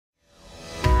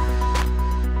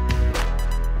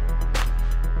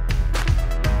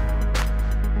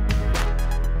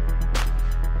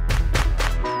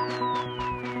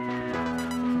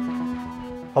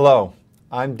Hello,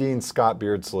 I'm Dean Scott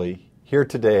Beardsley, here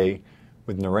today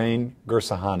with Narain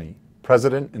Gursahani,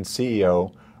 President and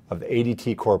CEO of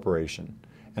ADT Corporation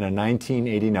and a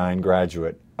 1989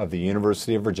 graduate of the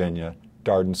University of Virginia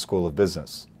Darden School of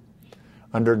Business.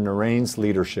 Under Narain's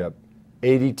leadership,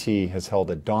 ADT has held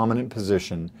a dominant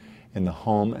position in the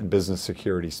home and business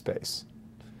security space.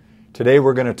 Today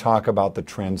we're going to talk about the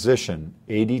transition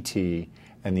ADT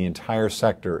and the entire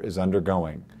sector is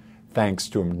undergoing thanks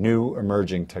to new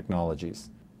emerging technologies.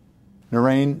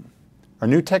 Narain, are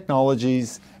new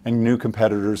technologies and new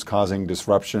competitors causing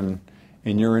disruption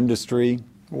in your industry?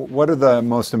 What are the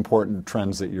most important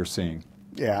trends that you're seeing?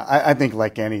 Yeah, I think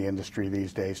like any industry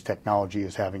these days, technology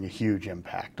is having a huge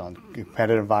impact on the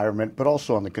competitive environment, but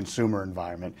also on the consumer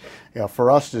environment.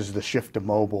 For us, as the shift to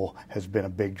mobile has been a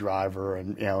big driver,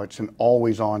 and it's an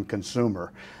always-on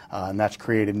consumer, and that's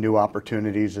created new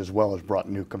opportunities as well as brought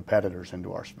new competitors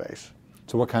into our space.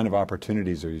 So what kind of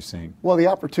opportunities are you seeing? Well,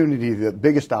 the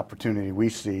biggest opportunity we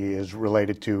see is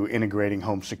related to integrating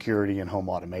home security and home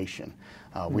automation.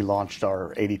 We launched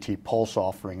our ADT Pulse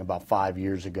offering about 5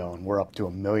 years ago, and we're up to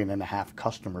 1.5 million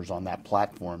customers on that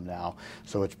platform now.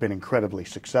 So it's been incredibly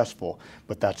successful,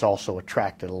 but that's also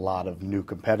attracted a lot of new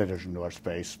competitors into our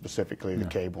space, specifically the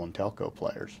cable and telco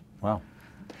players. Wow.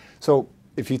 So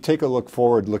if you take a look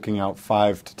forward, looking out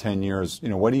 5 to 10 years,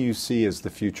 what do you see as the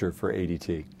future for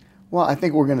ADT? Well, I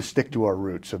think we're going to stick to our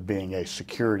roots of being a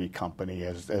security company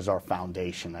as our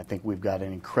foundation. I think we've got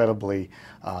an incredibly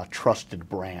trusted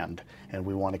brand, and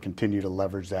we want to continue to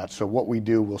leverage that. So what we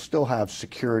do will still have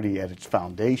security at its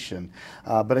foundation,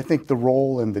 but I think the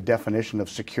role and the definition of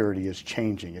security is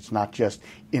changing. It's not just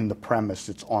in the premise,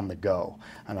 it's on the go.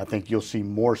 And I think you'll see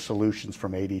more solutions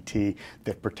from ADT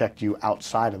that protect you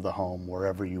outside of the home,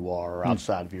 wherever you are, or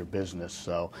outside of your business.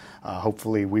 So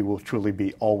hopefully we will truly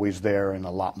be always there in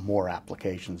a lot more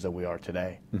applications than we are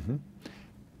today. Mm-hmm.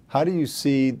 How do you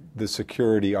see the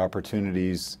security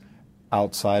opportunities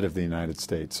outside of the United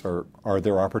States? Are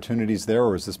there opportunities there,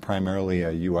 or is this primarily a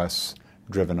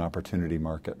U.S.-driven opportunity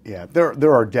market? Yeah,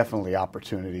 there are definitely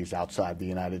opportunities outside the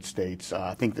United States.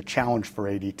 I think the challenge for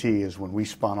ADT is when we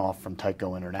spun off from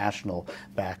Tyco International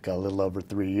back a little over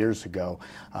 3 years ago,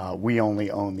 we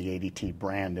only own the ADT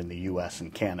brand in the U.S.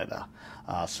 and Canada.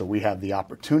 So we have the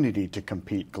opportunity to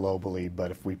compete globally,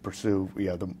 but if we pursue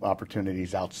the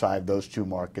opportunities outside those two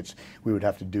markets, we would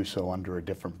have to do so under a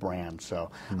different brand. So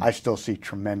I still see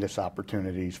tremendous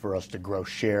opportunities for us to grow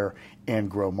share and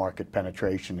grow market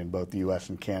penetration in both the U.S.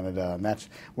 and Canada, and that's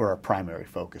where our primary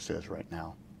focus is right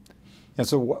now. And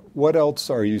so what else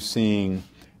are you seeing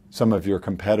some of your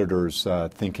competitors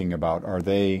thinking about? Are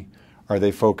they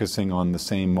focusing on the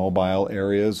same mobile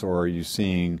areas, or are you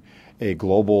seeing a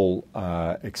global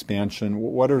expansion?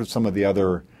 What are some of the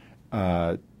other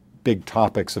big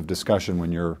topics of discussion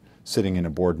when you're sitting in a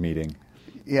board meeting?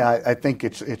 Yeah, I think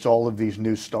it's all of these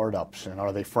new startups, and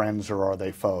are they friends or are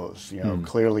they foes?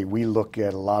 Clearly we look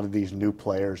at a lot of these new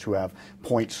players who have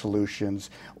point solutions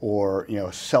or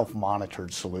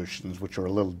self-monitored solutions, which are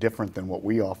a little different than what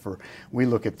we offer. We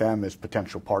look at them as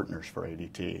potential partners for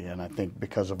ADT, and I think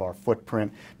because of our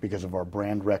footprint, because of our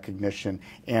brand recognition,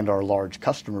 and our large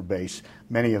customer base,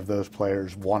 many of those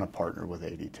players want to partner with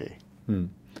ADT.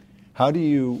 How do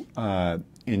you,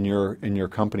 in your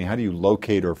company, how do you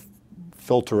locate or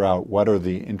filter out what are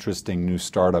the interesting new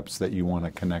startups that you want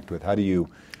to connect with? How do you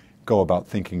go about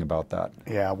thinking about that?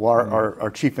 Yeah, well,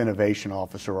 our Chief Innovation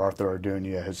Officer, Arthur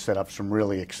Ardunia, has set up some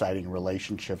really exciting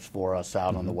relationships for us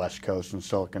out on the West Coast in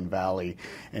Silicon Valley,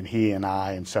 and he and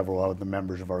I and several other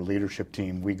members of our leadership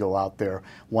team, we go out there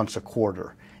once a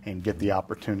quarter and get the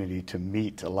opportunity to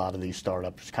meet a lot of these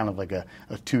startups. It's kind of like a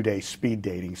 2-day speed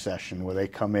dating session where they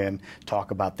come in,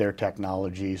 talk about their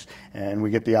technologies, and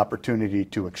we get the opportunity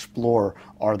to explore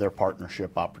are there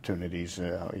partnership opportunities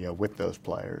with those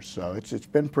players. So it's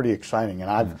been pretty exciting, and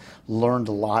I've learned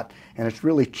a lot, and it's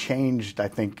really changed, I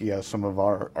think, some of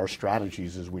our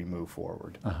strategies as we move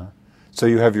forward. So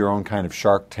you have your own kind of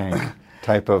Shark Tank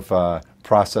type of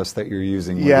process that you're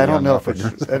using? Yeah, I don't know if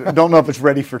it's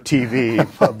ready for TV,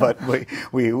 but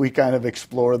we kind of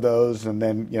explore those, and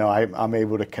then I'm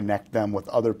able to connect them with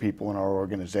other people in our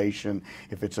organization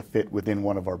if it's a fit within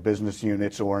one of our business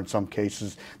units, or in some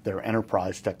cases they're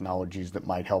enterprise technologies that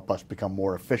might help us become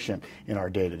more efficient in our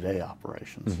day-to-day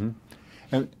operations.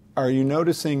 And are you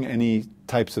noticing any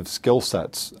types of skill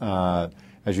sets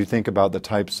as you think about the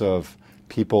types of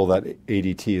people that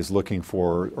ADT is looking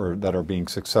for or that are being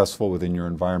successful within your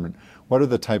environment? What are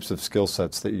the types of skill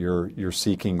sets that you're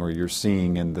seeking or you're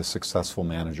seeing in the successful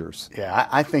managers? Yeah,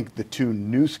 I think the two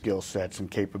new skill sets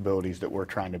and capabilities that we're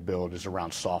trying to build is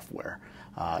around software.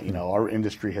 Our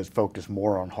industry has focused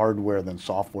more on hardware than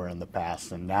software in the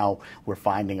past, and now we're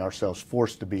finding ourselves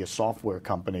forced to be a software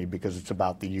company because it's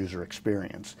about the user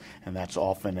experience, and that's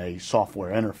often a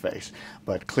software interface.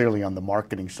 But clearly on the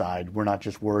marketing side, we're not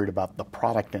just worried about the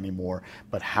product anymore,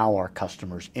 but how our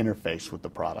customers interface with the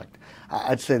product.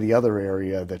 I'd say the other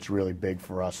area that's really big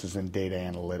for us is in data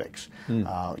analytics.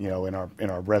 In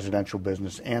our residential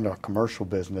business and our commercial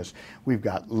business, we've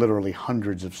got literally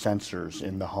hundreds of sensors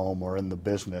in the home or in the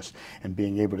business, and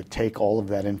being able to take all of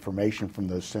that information from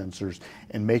those sensors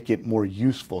and make it more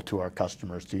useful to our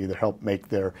customers to either help make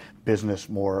their business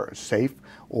more safe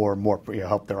or more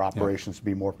help their operations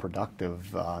be more productive.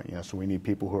 So we need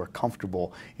people who are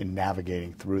comfortable in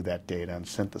navigating through that data and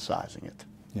synthesizing it.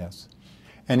 Yes.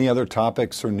 Any other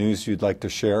topics or news you'd like to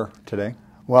share today?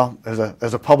 Well, as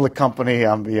a public company,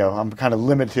 I'm kind of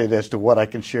limited as to what I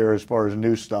can share as far as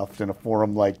new stuff in a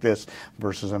forum like this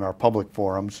versus in our public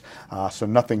forums. So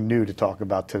nothing new to talk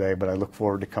about today, but I look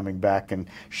forward to coming back and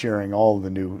sharing all the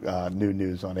new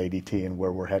news on ADT and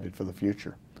where we're headed for the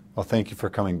future. Well, thank you for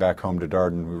coming back home to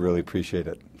Darden. We really appreciate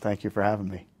it. Thank you for having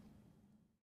me.